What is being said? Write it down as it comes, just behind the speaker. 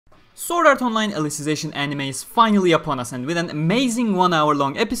Sword Art Online Alicization anime is finally upon us, and with an amazing 1 hour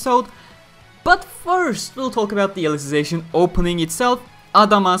long episode. But first, we'll talk about the Alicization opening itself,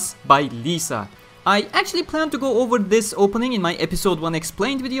 ADAMAS by LiSA. I actually planned to go over this opening in my episode 1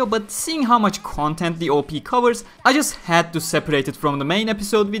 explained video, but seeing how much content the OP covers, I just had to separate it from the main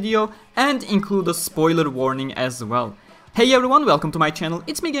episode video and include a spoiler warning as well. Hey everyone, welcome to my channel,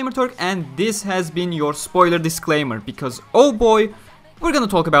 it's me Gamerturk, and this has been your spoiler disclaimer, because oh boy, we're gonna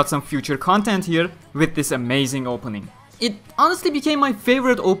talk about some future content here with this amazing opening. It honestly became my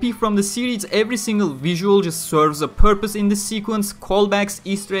favorite OP from the series. Every single visual just serves a purpose in this sequence. Callbacks,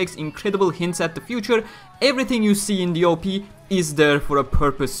 Easter eggs, incredible hints at the future. Everything you see in the OP is there for a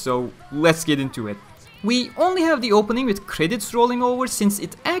purpose, so let's get into it. We only have the opening with credits rolling over since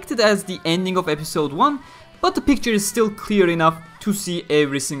it acted as the ending of episode 1, but the picture is still clear enough to see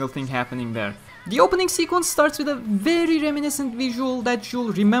every single thing happening there. The opening sequence starts with a very reminiscent visual that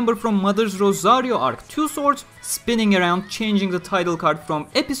you'll remember from Mother's Rosario arc. Two swords spinning around, changing the title card from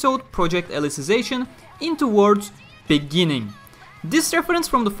episode Project Alicization into words beginning. This reference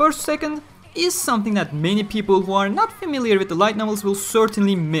from the first second is something that many people who are not familiar with the light novels will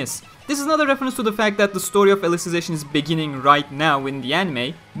certainly miss. This is not a reference to the fact that the story of Alicization is beginning right now in the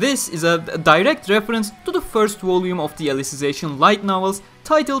anime. This is a direct reference to the first volume of the Alicization light novels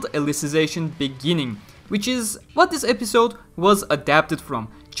titled Alicization Beginning, which is what this episode was adapted from.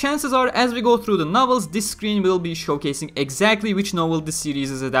 Chances are, as we go through the novels, this screen will be showcasing exactly which novel the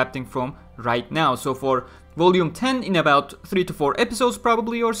series is adapting from right now. So for Volume 10, in about 3 to 4 episodes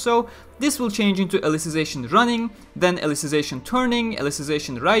probably or so, this will change into Alicization Running, then Alicization Turning,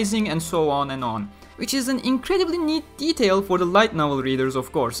 Alicization Rising, and so on and on. Which is an incredibly neat detail for the light novel readers,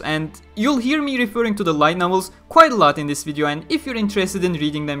 of course, and you'll hear me referring to the light novels quite a lot in this video, and if you're interested in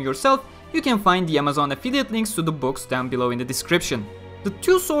reading them yourself, you can find the Amazon affiliate links to the books down below in the description. The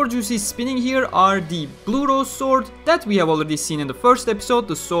two swords you see spinning here are the Blue Rose sword that we have already seen in the first episode,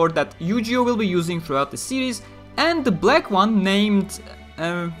 the sword that Eugeo will be using throughout the series, and the black one named...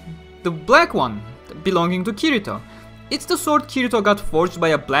 the black one belonging to Kirito. It's the sword Kirito got forged by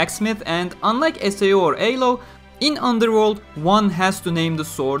a blacksmith, and unlike SAO or ALO, in Underworld, one has to name the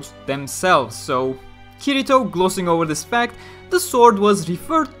swords themselves, so Kirito, glossing over this fact, the sword was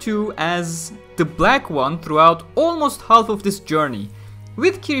referred to as the black one throughout almost half of this journey.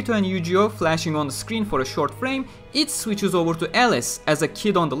 With Kirito and Eugeo flashing on the screen for a short frame, it switches over to Alice as a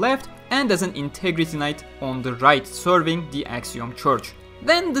kid on the left and as an Integrity Knight on the right, serving the Axiom Church.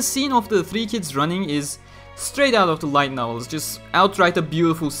 Then the scene of the three kids running is straight out of the light novels, just outright a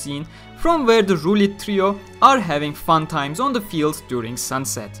beautiful scene from where the Rulid trio are having fun times on the fields during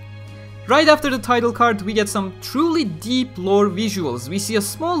sunset. Right after the title card, we get some truly deep lore visuals. We see a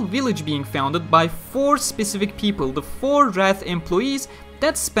small village being founded by 4 specific people, the 4 Wrath employees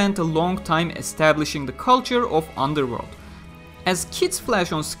that spent a long time establishing the culture of Underworld. As kids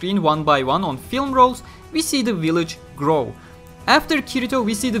flash on screen one by one on film rolls, we see the village grow. After Kirito,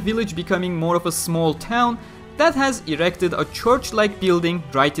 we see the village becoming more of a small town that has erected a church-like building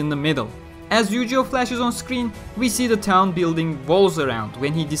right in the middle. As Eugeo flashes on screen, we see the town building walls around.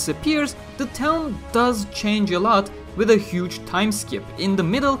 When he disappears, the town does change a lot with a huge time skip. In the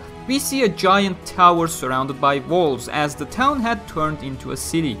middle, we see a giant tower surrounded by walls as the town had turned into a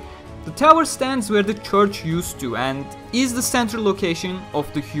city. The tower stands where the church used to and is the central location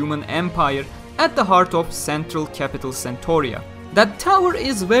of the human empire at the heart of central capital Centauria. That tower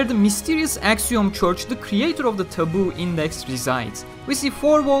is where the mysterious Axiom Church, the creator of the Taboo Index, resides. We see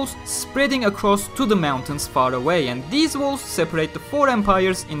 4 walls spreading across to the mountains far away, and these walls separate the 4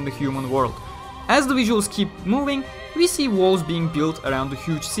 empires in the human world. As the visuals keep moving, we see walls being built around the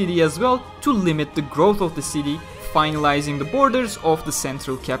huge city as well to limit the growth of the city, finalizing the borders of the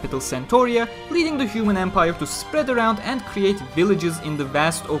central capital Centauria, leading the human empire to spread around and create villages in the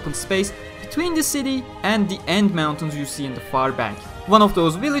vast open space between the city and the end mountains you see in the far back. One of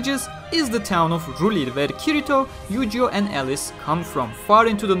those villages is the town of Rulid, where Kirito, Eugeo and Alice come from, far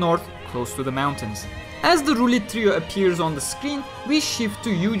into the north, close to the mountains. As the Rulid trio appears on the screen, we shift to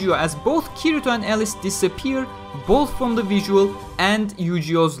Eugeo as both Kirito and Alice disappear, both from the visual and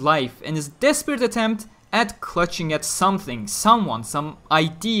Eugeo's life, in his desperate attempt at clutching at something, someone, some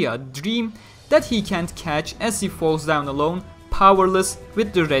idea, dream that he can't catch as he falls down alone, powerless,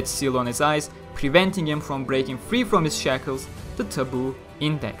 with the red seal on his eyes, preventing him from breaking free from his shackles, the Taboo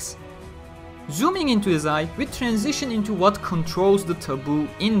Index. Zooming into his eye, we transition into what controls the Taboo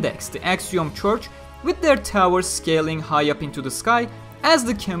Index, the Axiom Church, with their towers scaling high up into the sky, as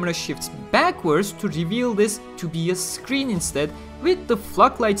the camera shifts backwards to reveal this to be a screen instead, with the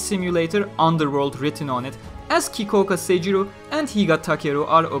Flocklight Simulator Underworld written on it, as Kikoka Seijiro and Higa Takeru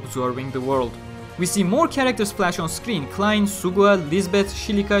are observing the world. We see more characters flash on screen: Klein, Sugua, Lisbeth,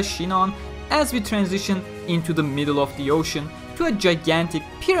 Shilika, Shinon, as we transition into the middle of the ocean to a gigantic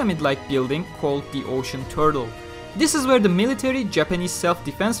pyramid-like building called the Ocean Turtle. This is where the military Japanese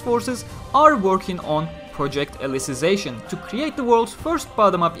self-defense forces are working on Project Alicization to create the world's first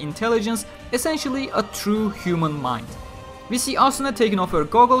bottom-up intelligence, essentially a true human mind. We see Asuna taking off her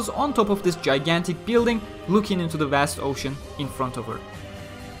goggles on top of this gigantic building, looking into the vast ocean in front of her.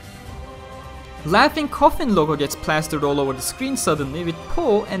 Laughing Coffin logo gets plastered all over the screen suddenly, with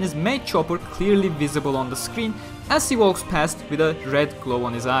Poe and his mate Chopper clearly visible on the screen as he walks past with a red glow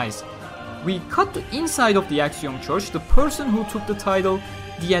on his eyes. We cut to inside of the Axiom Church, the person who took the title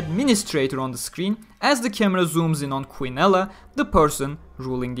the Administrator on the screen, as the camera zooms in on Quinella, the person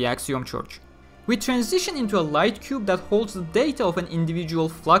ruling the Axiom Church. We transition into a light cube that holds the data of an individual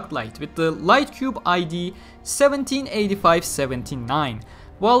floodlight with the light cube ID 178579.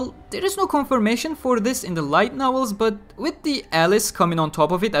 Well, there is no confirmation for this in the light novels, but with the Alice coming on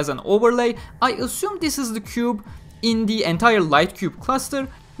top of it as an overlay, I assume this is the cube in the entire light cube cluster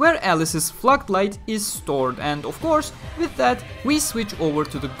where Alice's floodlight is stored, and of course, with that, we switch over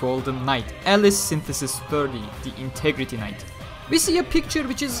to the Golden Knight, Alice Synthesis 30, the Integrity Knight. We see a picture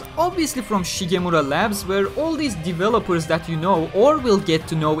which is obviously from Shigemura Labs, where all these developers that you know or will get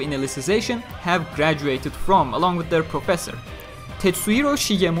to know in Alicization have graduated from, along with their professor. Tetsuhiro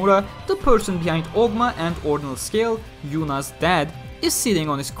Shigemura, the person behind Ogma and Ordinal Scale, Yuna's dad, is sitting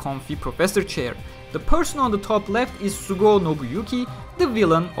on his comfy professor chair. The person on the top left is Sugo Nobuyuki, the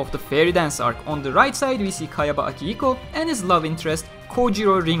villain of the Fairy Dance arc. On the right side we see Kayaba Akihiko and his love interest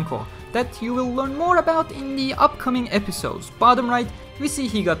Kojiro Rinko, that you will learn more about in the upcoming episodes. Bottom right we see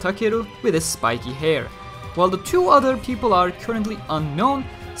Higa Takeru with his spiky hair. While the two other people are currently unknown,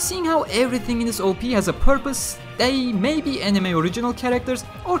 seeing how everything in this OP has a purpose, they may be anime original characters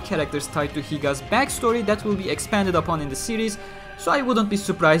or characters tied to Higa's backstory that will be expanded upon in the series, so I wouldn't be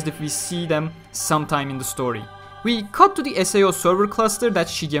surprised if we see them sometime in the story. We cut to the SAO server cluster that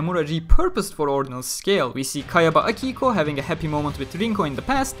Shigemura repurposed for Ordinal Scale. We see Kayaba Akihiko having a happy moment with Rinko in the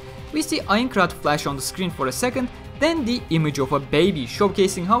past, we see Aincrad flash on the screen for a second, then the image of a baby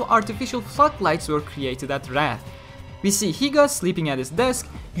showcasing how artificial floodlights were created at Wrath. We see Higa sleeping at his desk,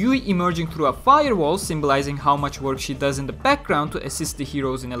 Yui emerging through a firewall symbolizing how much work she does in the background to assist the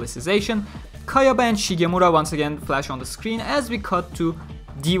heroes in Alicization. Kayaba and Shigemura once again flash on the screen as we cut to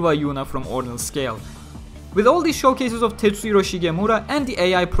Diva Yuna from Ordinal Scale. With all these showcases of Tetsuhiro Shigemura and the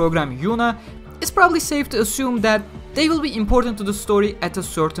AI program Yuna, it's probably safe to assume that they will be important to the story at a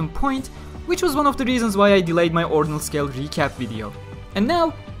certain point, which was one of the reasons why I delayed my Ordinal Scale recap video. And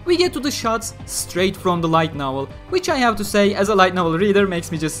now, we get to the shots straight from the light novel, which I have to say, as a light novel reader,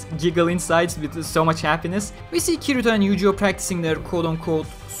 makes me just giggle inside with so much happiness. We see Kirito and Eugeo practicing their quote-unquote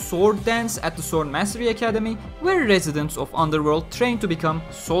sword dance at the Sword Mastery Academy, where residents of Underworld train to become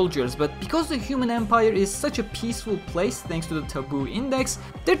soldiers, but because the human empire is such a peaceful place thanks to the taboo index,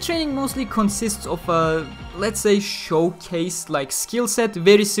 their training mostly consists of a, let's say, showcase-like skill set,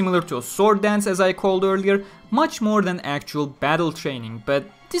 very similar to a sword dance as I called earlier, much more than actual battle training. But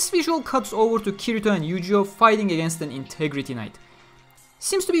this visual cuts over to Kirito and Eugeo fighting against an Integrity Knight.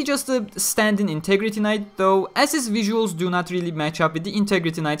 Seems to be just a stand-in Integrity Knight, though, as his visuals do not really match up with the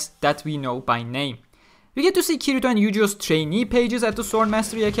Integrity Knights that we know by name. We get to see Kirito and Eugeo's trainee pages at the Sword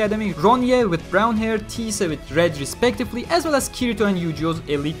Mastery Academy, Ronye with brown hair, Tise with red respectively, as well as Kirito and Eugeo's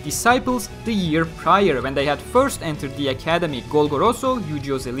elite disciples the year prior when they had first entered the academy, Golgoroso,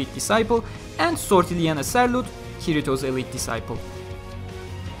 Eugeo's elite disciple, and Sortiliana Serlut, Kirito's elite disciple.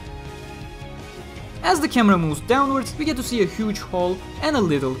 As the camera moves downwards, we get to see a huge hall and a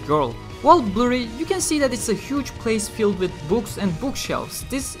little girl. While blurry, you can see that it's a huge place filled with books and bookshelves.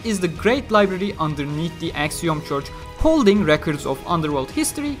 This is the great library underneath the Axiom Church, holding records of Underworld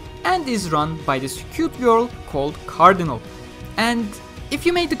history, and is run by this cute girl called Cardinal. And if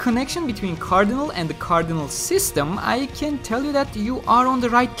you made the connection between Cardinal and the Cardinal system, I can tell you that you are on the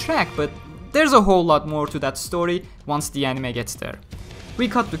right track, but there's a whole lot more to that story once the anime gets there. We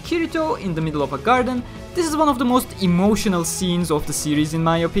cut to Kirito in the middle of a garden. This is one of the most emotional scenes of the series in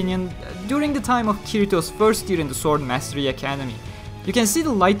my opinion, during the time of Kirito's first year in the Sword Mastery Academy. You can see the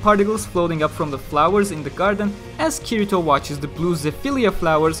light particles floating up from the flowers in the garden as Kirito watches the blue Zephylia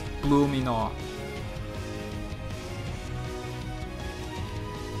flowers bloom in awe.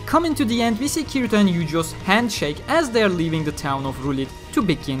 Coming to the end, we see Kirito and Eugeo's handshake as they are leaving the town of Rulid to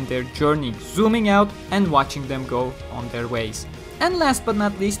begin their journey, zooming out and watching them go on their ways. And last but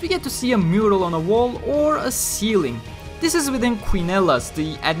not least, we get to see a mural on a wall or a ceiling. This is within Quinella's,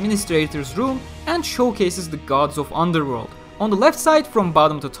 the administrator's room, and showcases the gods of Underworld. On the left side, from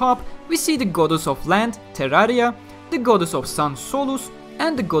bottom to top, we see the goddess of land, Terraria, the goddess of sun, Solus,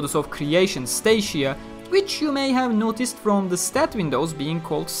 and the goddess of creation, Statia, which you may have noticed from the stat windows being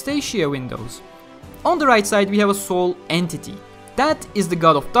called Statia windows. On the right side, we have a soul entity. That is the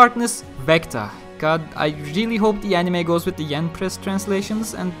god of darkness, Vecta. God, I really hope the anime goes with the Yen Press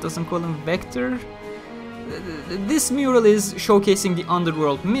translations and doesn't call him Vector. This mural is showcasing the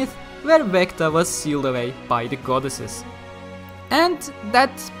Underworld myth, where Vecta was sealed away by the goddesses. And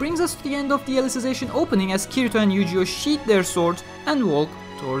that brings us to the end of the Alicization opening, as Kirito and Eugeo sheath their swords and walk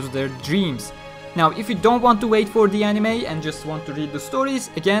towards their dreams. Now, if you don't want to wait for the anime and just want to read the stories,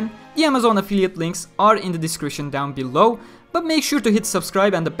 again, the Amazon affiliate links are in the description down below, but make sure to hit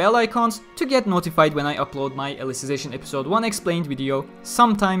subscribe and the bell icons to get notified when I upload my Alicization Episode 1 Explained video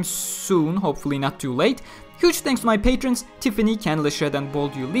sometime soon, hopefully not too late. Huge thanks to my patrons, Tiffany, Candleshred and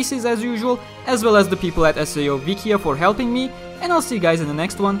Bold Ulysses as usual, as well as the people at SAO Wikia for helping me, and I'll see you guys in the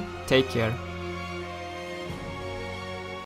next one. Take care.